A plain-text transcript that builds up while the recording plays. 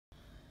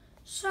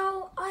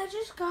So I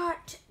just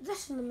got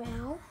this in the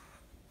mail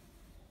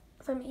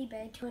from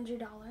eBay,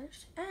 $200,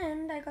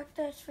 and I got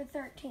this for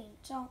 $13.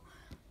 So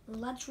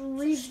let's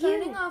review.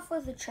 Starting off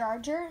with the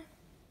charger,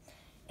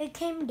 it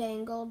came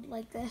dangled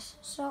like this.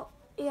 So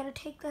you gotta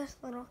take this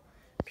little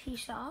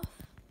piece off,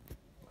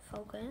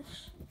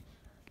 focus,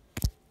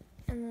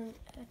 and then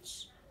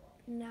it's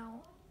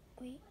now,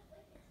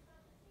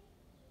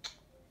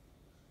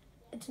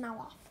 it's now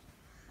off.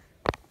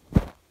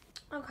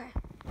 Okay,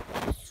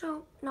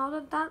 so now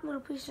that that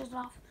little piece is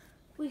off,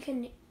 we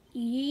can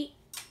eat,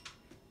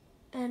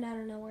 and I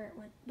don't know where it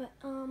went, but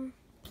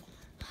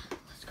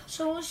let's go.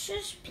 So let's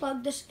just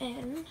plug this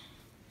in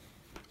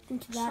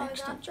into that extension.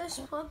 So I got this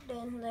plugged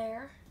in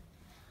there.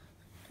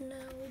 Now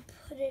we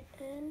put it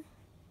in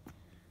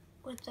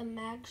with the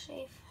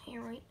MagSafe.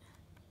 Here, wait.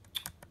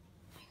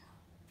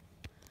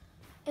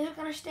 Is it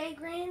gonna stay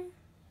green?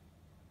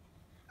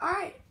 All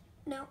right.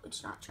 No,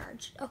 it's not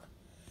charged. Okay.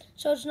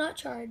 So it's not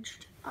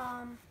charged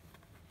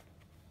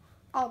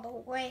all the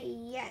way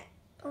yet.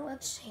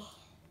 Let's see.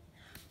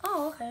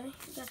 Oh, okay.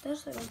 You got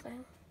this little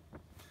thing.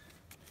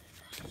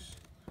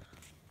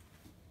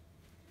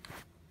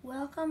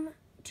 Welcome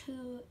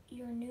to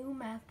your new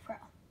Mac Pro.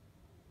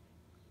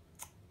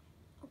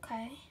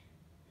 Okay.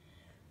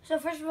 So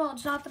first of all,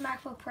 it's not the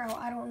MacBook Pro.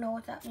 I don't know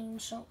what that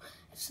means. So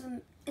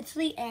it's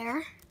the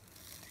Air.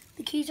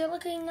 The keys are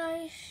looking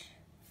nice.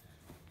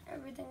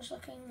 Everything's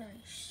looking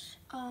nice.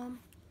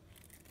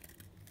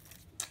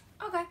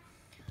 Okay.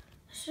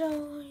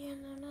 So yeah,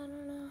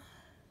 no.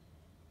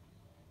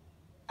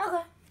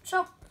 Okay.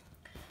 So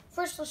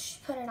first, let's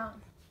just put it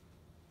on.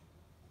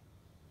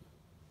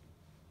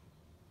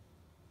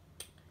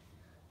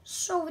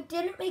 So it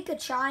didn't make a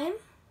chime,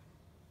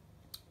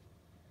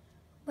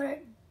 but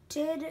it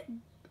did.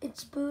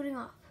 It's booting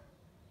up.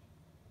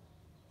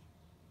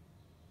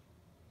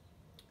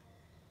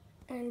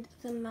 And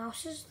the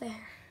mouse is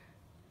there.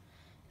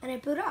 And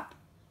it booted up.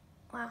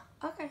 Wow,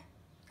 okay.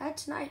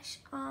 That's nice.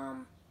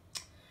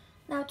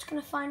 Now it's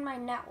gonna find my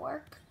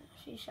network.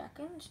 A few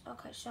seconds.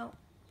 Okay, so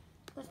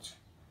let's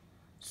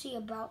see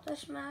about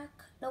this Mac.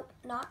 Nope,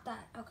 not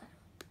that. Okay.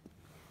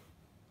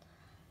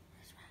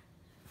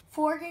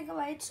 4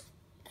 gigabytes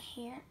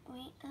here.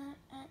 Wait,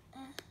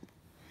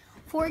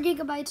 4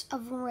 gigabytes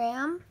of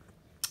RAM.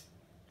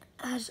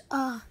 Has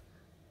a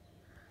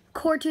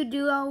Core 2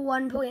 Duo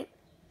 1.4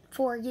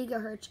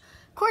 gigahertz.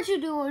 Core 2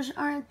 Duos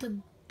aren't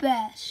the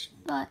best,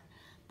 but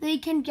they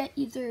can get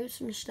you through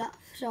some stuff.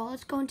 So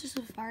let's go into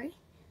Safari.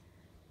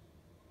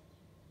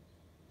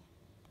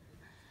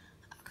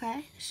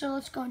 Okay, so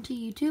let's go into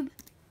YouTube.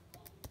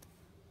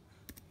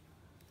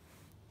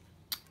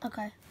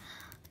 Okay,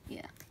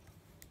 yeah.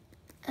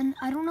 And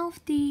I don't know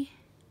if the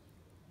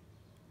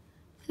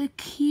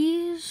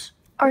keys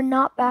are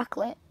not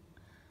backlit.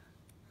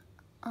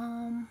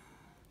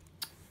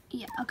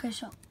 Yeah, okay,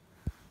 so.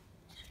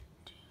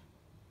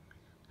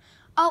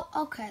 Oh,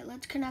 okay,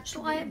 let's connect to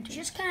the internet. So I have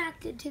just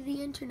connected to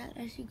the internet,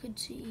 as you could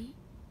see.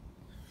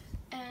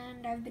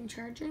 And I've been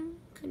charging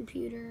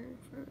computer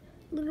for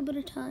a little bit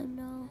of time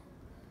now.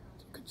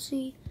 As you could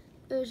see,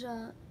 there's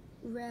a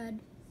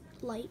red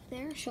light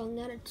there showing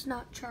that it's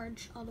not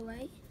charged all the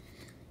way.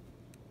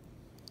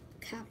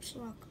 Caps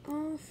lock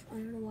off. I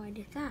don't know why I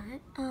did that.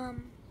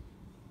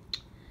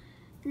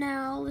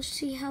 Now let's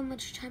see how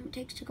much time it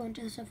takes to go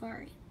into the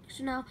Safari.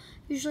 So now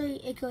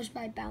usually it goes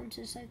by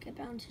bounces, like it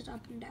bounces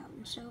up and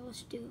down. So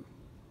let's do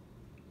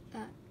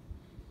that.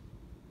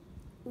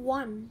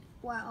 1.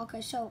 Wow,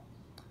 okay, so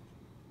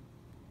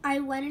I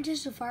went into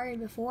Safari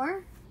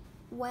before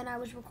when I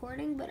was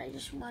recording, but I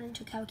just wanted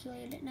to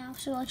calculate it now.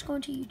 So let's go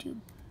into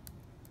YouTube.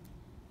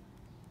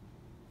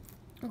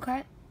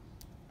 Okay,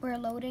 we're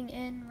loading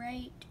in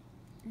right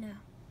now.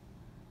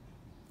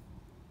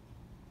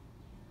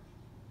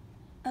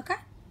 Okay,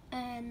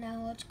 and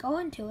now let's go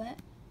into it.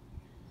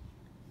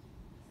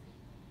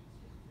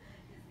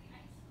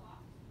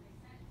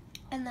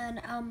 And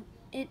then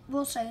it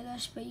will say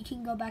this, but you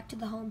can go back to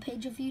the home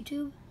page of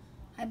YouTube.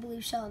 I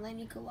believe so, and then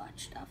you can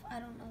watch stuff. I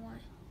don't know why.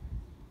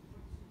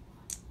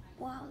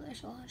 Wow,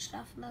 there's a lot of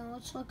stuff. Now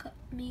let's look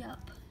me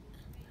up.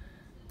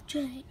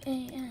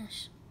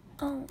 JASONSIDITL.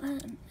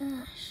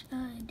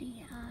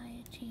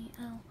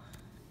 Here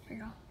we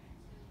go.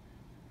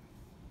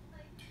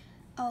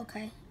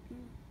 Okay.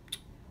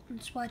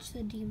 Let's watch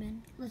the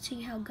demon. Let's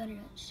see how good it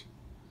is.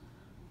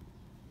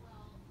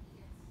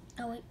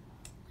 Oh wait.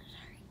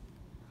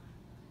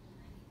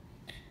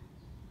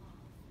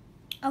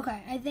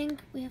 Okay, I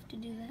think we have to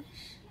do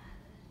this.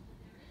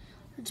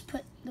 Let's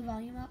put the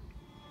volume up.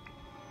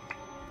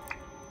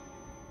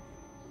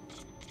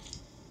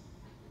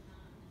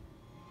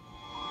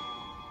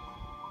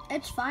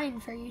 It's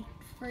fine for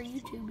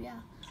YouTube,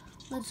 yeah.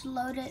 Let's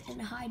load it in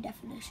high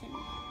definition.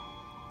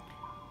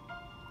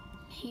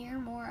 Here,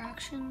 more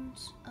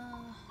actions.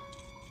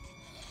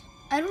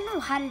 I don't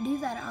know how to do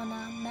that on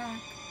a Mac.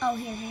 Oh,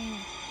 here.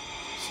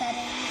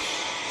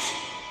 Settings.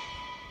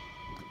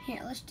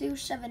 Here, let's do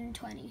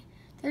 720.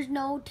 There's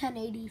no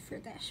 1080 for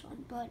this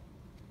one, but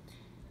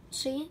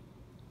see?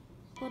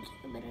 will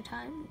take a bit of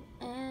time,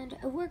 and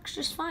it works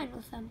just fine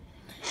with them.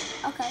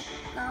 Okay,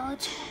 now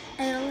let's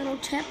add a little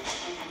tip.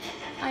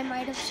 I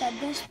might have said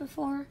this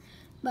before,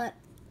 but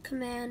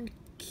Command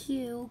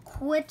Q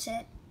quits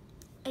it,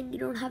 and you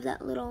don't have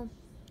that little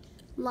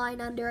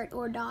line under it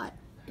or dot,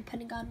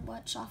 depending on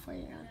what software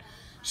you're on.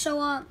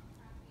 So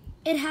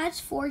it has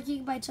 4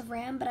 gigabytes of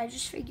RAM, but I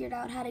just figured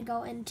out how to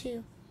go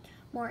into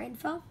more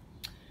info.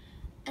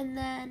 And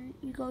then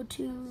you go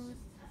to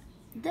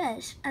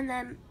this, and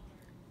then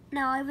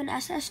now I have an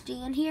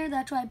SSD in here.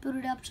 That's why I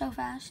booted up so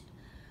fast.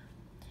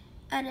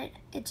 And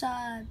it's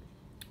a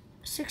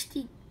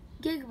 60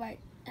 gigabyte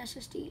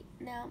SSD.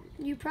 Now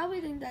you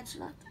probably think that's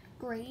not that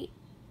great,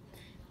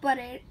 but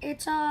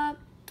it's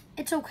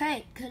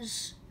okay,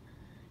 because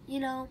you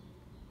know.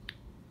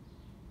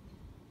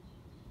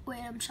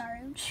 Wait, I'm sorry.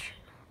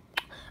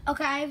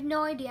 Okay, I have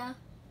no idea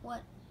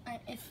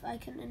if I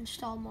can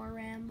install more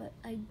RAM, but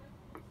I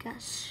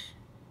guess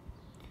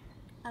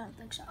I don't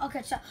think so.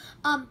 Okay, so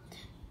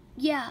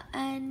yeah,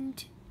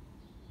 and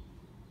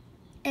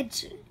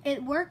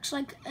it works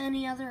like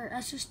any other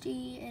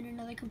SSD in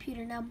another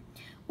computer. Now,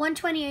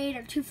 128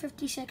 or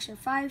 256 or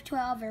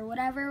 512 or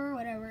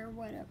whatever,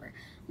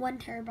 1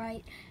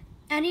 terabyte,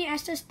 any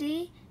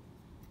SSD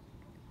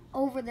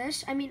over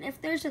this. I mean,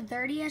 if there's a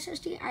 30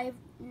 SSD, I've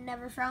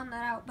never found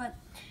that out, but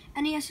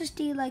any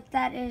SSD like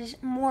that is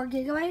more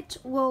gigabytes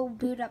will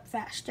boot up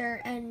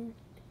faster, and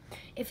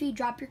if you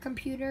drop your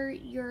computer,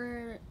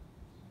 you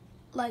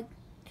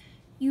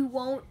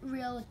won't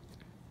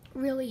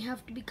really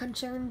have to be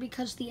concerned,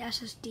 because the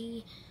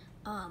SSD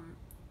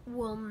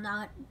will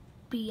not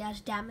be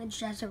as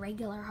damaged as a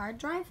regular hard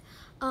drive,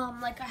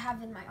 like I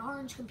have in my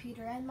orange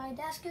computer. And my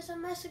desk is a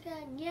mess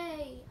again,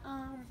 yay.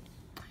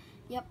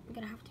 Yep, I'm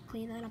gonna have to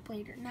clean that up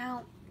later.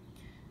 Now,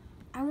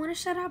 I want to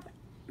set up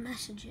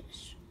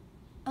messages.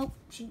 Oh,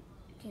 shoot,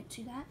 can't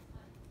see that.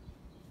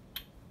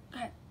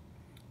 Okay,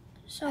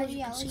 so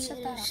yeah, let's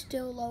set that up.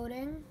 Still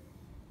loading.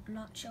 I'm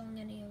not showing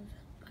any of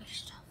my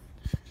stuff.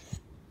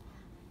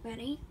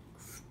 Ready?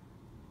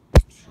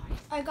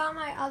 I got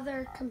my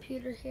other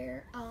computer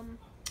here,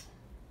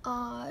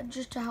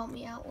 just to help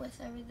me out with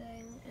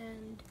everything,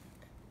 and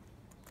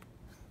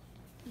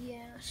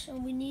yeah, so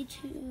we need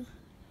to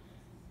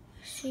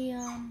see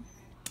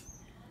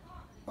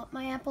what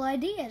my Apple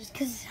ID is,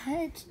 because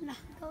it's not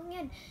going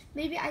in.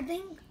 Maybe, I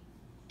think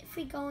if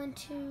we go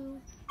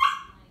into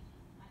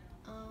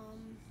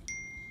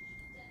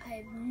I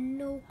have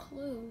no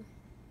clue.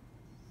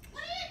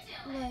 What are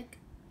you doing? Like,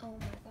 oh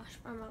my gosh,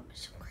 my mom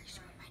is so crazy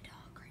with my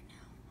dog right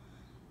now.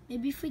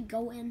 Maybe if we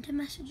go into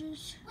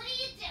messages. What are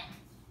you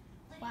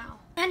doing? Wow.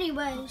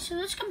 Anyway, so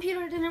this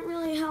computer didn't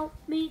really help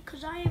me,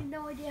 because I have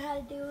no idea how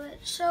to do it.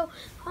 So,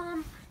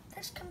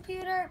 this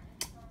computer,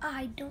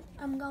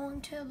 I'm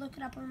going to look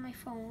it up on my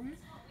phone.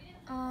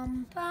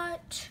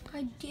 But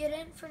I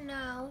didn't for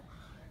now.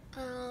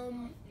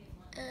 And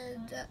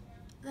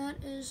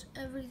that is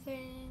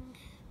everything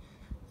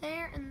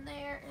there, and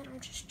I'm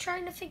just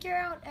trying to figure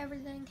out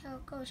everything, how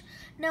it goes.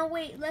 Now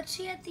wait, let's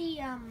see at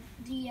the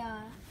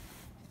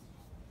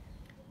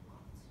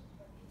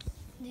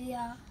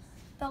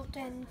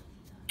built-in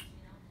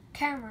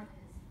camera.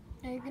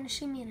 Now you're gonna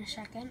see me in a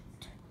second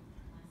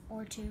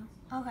or two.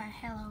 Okay,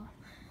 hello.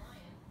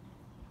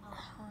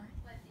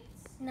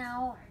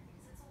 Now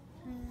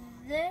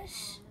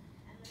this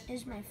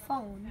is my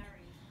phone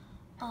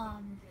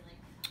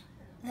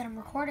that I'm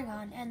recording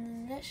on,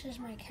 and this is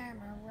my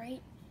camera,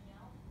 right?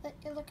 That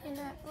you're looking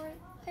at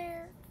right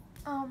there.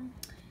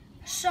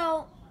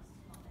 So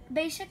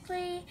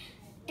basically,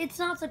 it's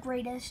not the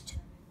greatest,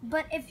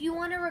 but if you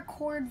want to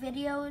record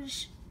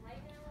videos,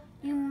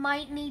 you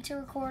might need to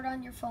record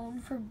on your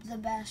phone for the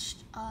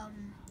best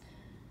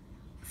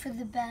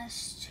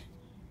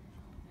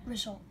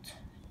result.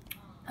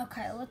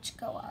 Okay, let's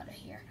go out of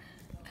here.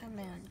 Come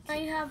on. Now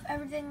you have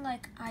everything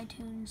like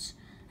iTunes,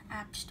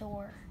 App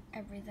Store,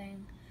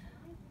 everything.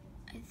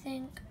 I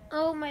think,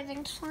 oh, my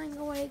thing's flying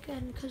away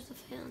again because the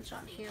fan's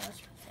on here.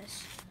 Let's put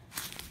this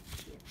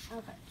here.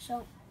 Okay,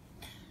 so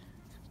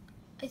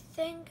I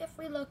think if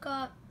we look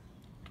up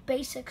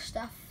basic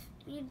stuff,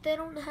 they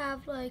don't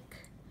have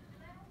like,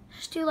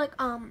 just do like,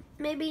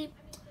 maybe,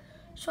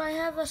 so I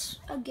have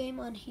a game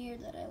on here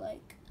that I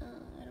like.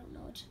 I don't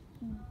know, it's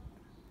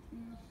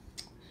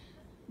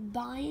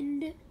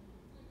Bind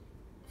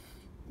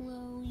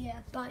Flow.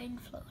 Yeah,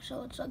 Bind Flow.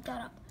 So let's look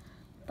that up.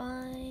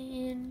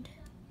 Bind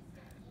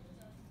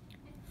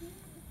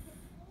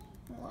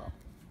Flow.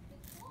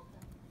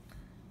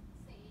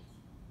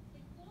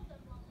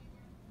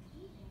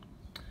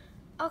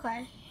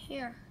 Okay,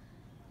 here.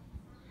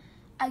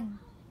 I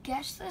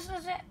guess this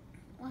is it.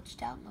 Let's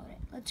download it.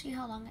 Let's see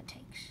how long it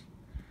takes.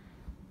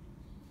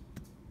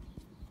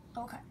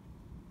 Okay.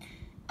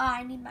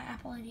 I need my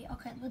Apple ID.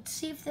 Okay, let's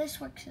see if this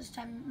works this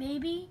time.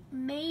 Maybe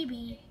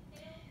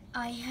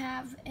I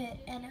have it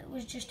and it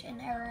was just an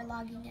error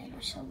logging in,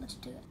 so let's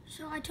do it.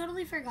 So I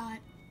totally forgot.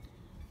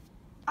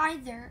 I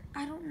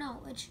don't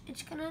know.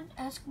 It's gonna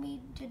ask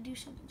me to do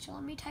something, so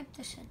let me type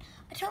this in.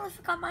 I totally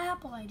forgot my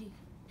Apple ID.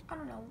 I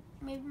don't know.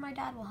 Maybe my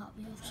dad will help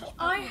me with it. So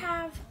I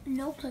have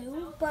no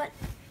clue, but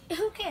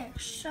who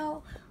cares?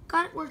 So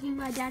got it working.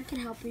 My dad can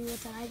help me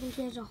with it. I think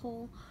he has a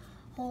whole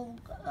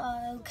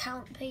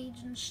count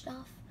page and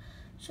stuff.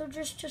 So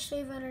just to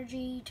save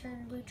energy,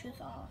 turn Bluetooth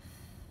off.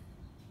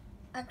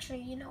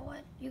 Actually, you know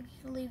what? You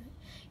can leave.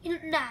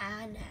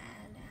 Nah.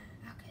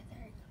 Okay,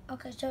 there you go.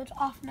 Okay, so it's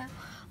off now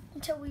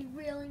until we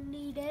really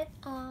need it.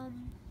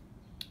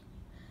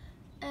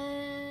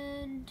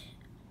 And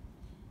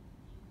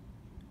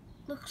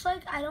looks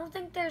like I don't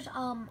think there's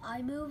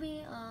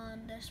iMovie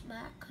on this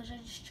Mac because I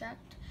just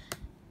checked.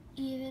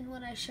 Even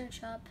when I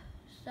search up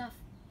stuff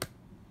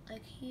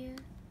like here,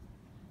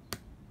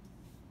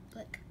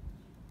 like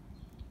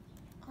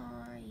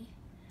iMovie.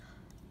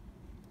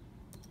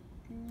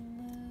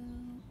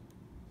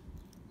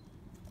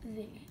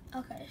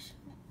 Okay, so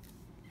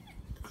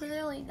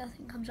clearly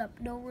nothing comes up,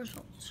 no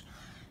results.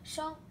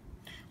 So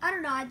I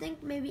don't know. I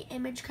think maybe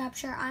image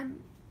capture.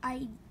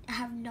 I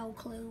have no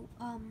clue.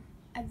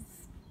 I've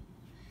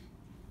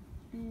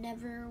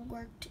never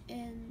worked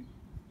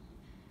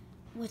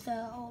with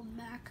an old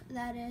Mac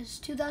that is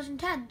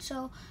 2010.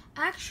 So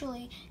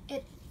actually,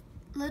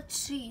 let's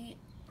see.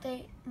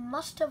 They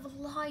must have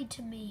lied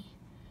to me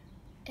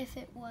if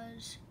it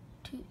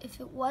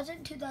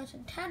wasn't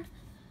 2010.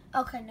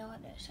 Okay, no,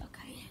 it is.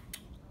 Okay.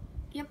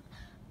 Yep.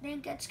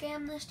 Didn't get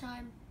scammed this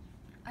time.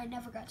 I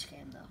never got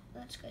scammed though.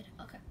 That's good.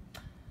 Okay.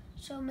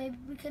 So maybe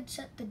we could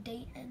set the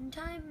date and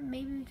time.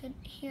 Maybe we could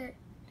Here,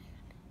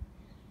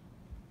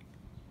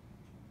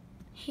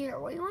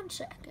 wait 1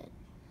 second.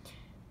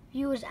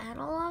 View as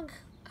analog?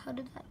 How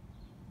did that?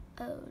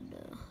 Oh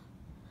no.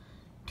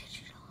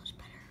 Digital is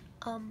better.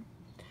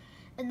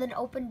 And then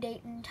open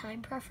date and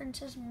time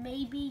preferences.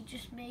 Maybe,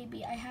 just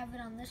maybe, I have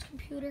it on this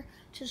computer,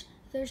 which is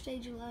Thursday,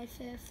 July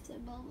 5th,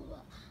 and blah, blah,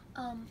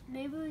 blah.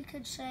 Maybe we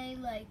could say,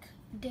 like,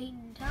 date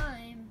and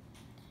time.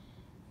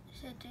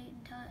 Set date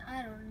and time.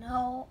 I don't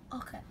know.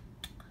 Okay.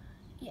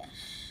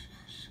 Yes.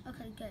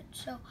 Okay, good.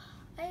 So,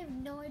 I have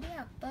no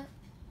idea, but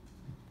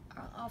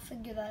I'll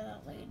figure that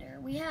out later.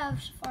 We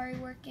have Safari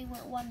working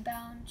with 1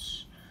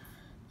 bounce.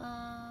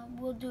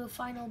 We'll do a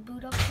final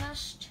boot up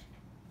test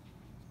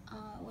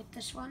with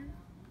this one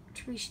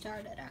to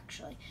restart it,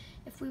 actually.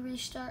 If we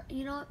restart,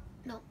 you know what?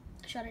 No,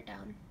 shut it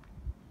down.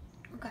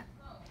 Okay.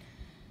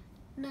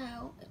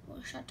 Now it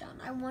will shut down.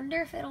 I wonder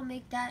if it'll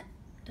make that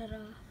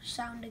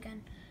sound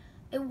again.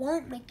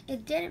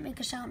 It didn't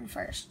make a sound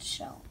first,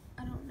 so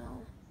I don't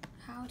know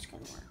how it's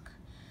gonna work.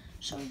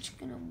 So I'm just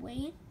gonna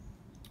wait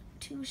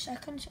 2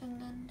 seconds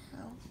and then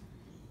how.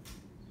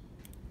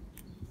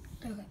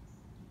 Okay.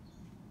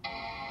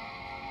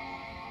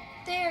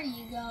 There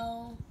you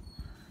go.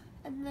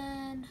 And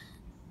then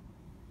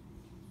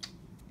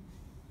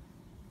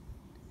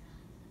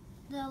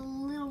the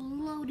little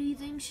loady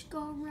thing should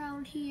go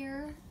around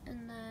here,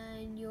 and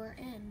then you're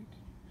in.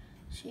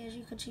 See, as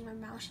you can see, my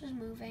mouse is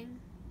moving,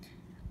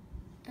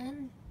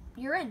 and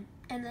you're in.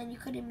 And then you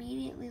could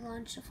immediately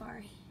launch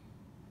Safari.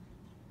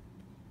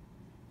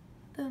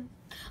 Boom.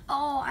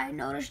 Oh, I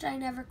noticed I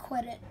never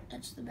quit it.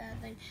 That's the bad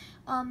thing.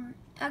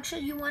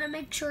 Actually, you want to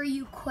make sure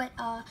you quit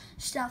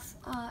stuff.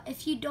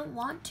 If you don't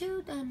want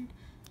to, then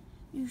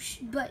you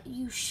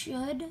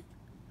should.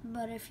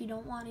 But if you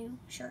don't want to,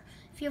 sure.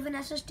 If you have an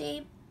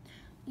SSD,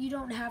 you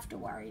don't have to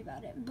worry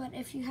about it. But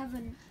if you have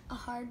a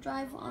hard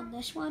drive on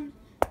this one,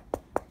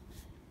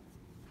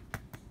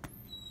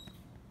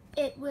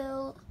 it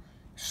will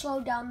slow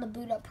down the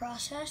boot up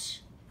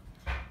process.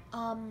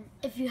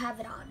 If you have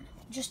it on,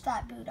 just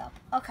that boot up.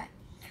 Okay.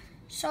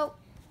 So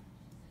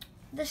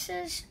this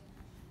is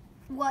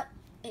what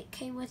it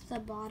came with the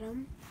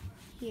bottom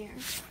here.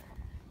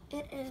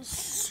 It is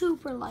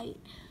super light.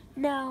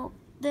 Now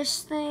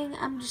this thing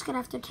I'm just gonna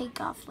have to take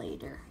off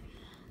later.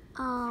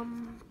 I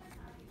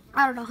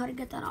don't know how to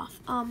get that off.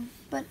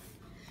 But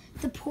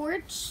the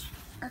ports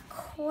are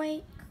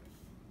quite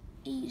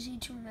easy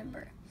to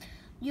remember.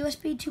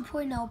 USB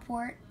 2.0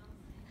 port.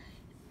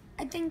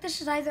 I think this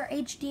is either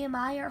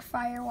HDMI or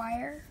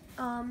FireWire.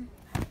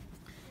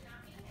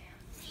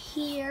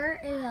 Here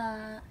is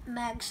a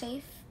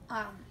MagSafe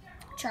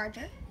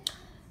charger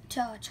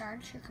to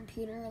charge your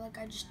computer like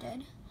I just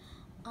did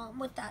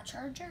with that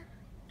charger.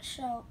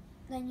 So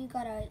then you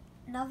got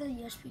another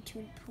USB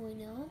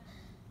 2.0,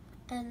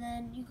 and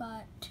then you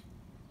got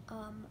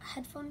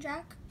headphone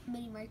jack,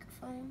 mini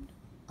microphone.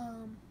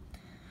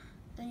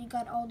 Then you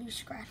got all these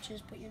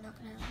scratches, but you're not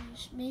gonna have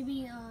these.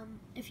 Maybe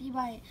if you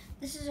buy,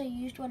 this is a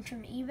used one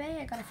from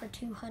eBay. I got it for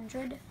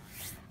 $200.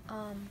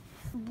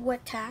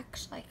 With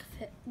tax, like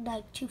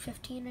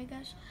 $215, I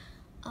guess.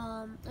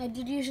 I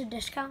did use a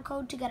discount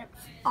code to get it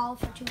all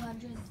for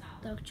 $200,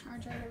 the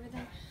charger and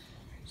everything.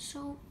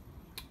 So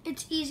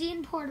it's easy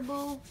and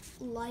portable,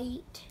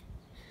 light.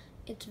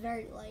 It's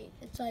very light.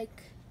 It's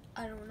like,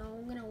 I don't know,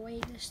 I'm gonna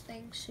weigh this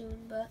thing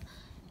soon, but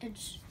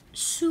it's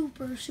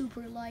super,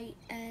 super light,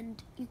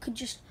 and you could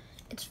just,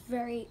 it's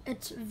very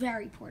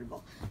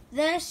portable.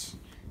 This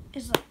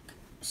is like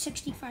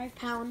 65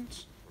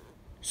 pounds,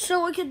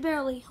 so I could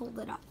barely hold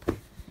it up.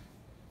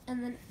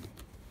 And then